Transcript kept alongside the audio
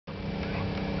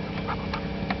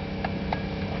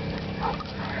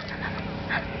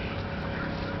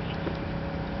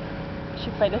she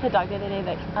played with a dog the other day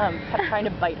that kept trying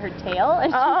to bite her tail,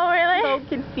 and she really? was so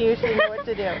confused. She didn't know what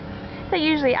to do. So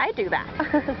usually I do that.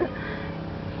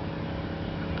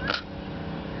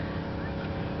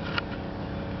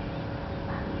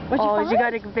 What'd you find? You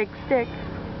got a big stick.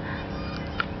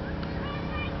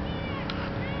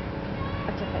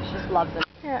 That's okay. She just loves it.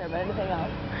 Yeah. But anything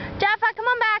else? Jaffa, come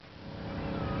on back.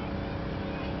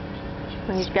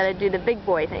 And he's got to do the big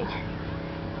boy thing.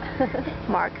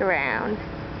 Mark around.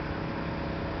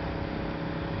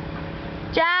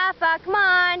 Jaffa, come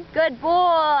on. Good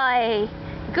boy.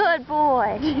 Good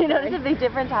boy. Do you notice a big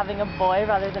difference having a boy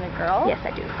rather than a girl? Yes,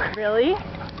 I do. Really?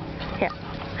 Yeah.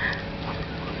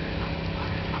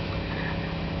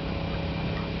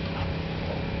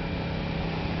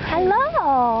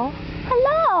 Hello.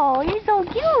 Hello. You're so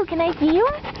cute. Can I see you?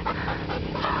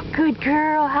 Good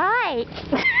girl. Hi.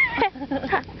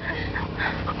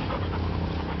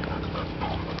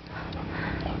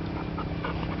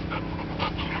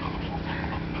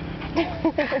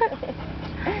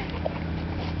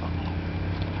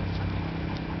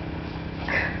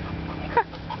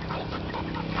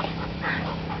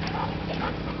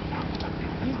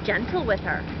 He's gentle with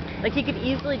her. Like he could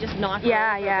easily just knock her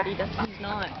over, but he's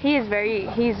not. He's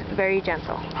very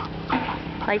gentle.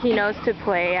 Like he knows to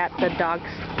play at the dog's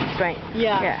strength.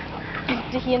 Yeah.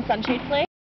 Yeah. Did he and Sunshade play?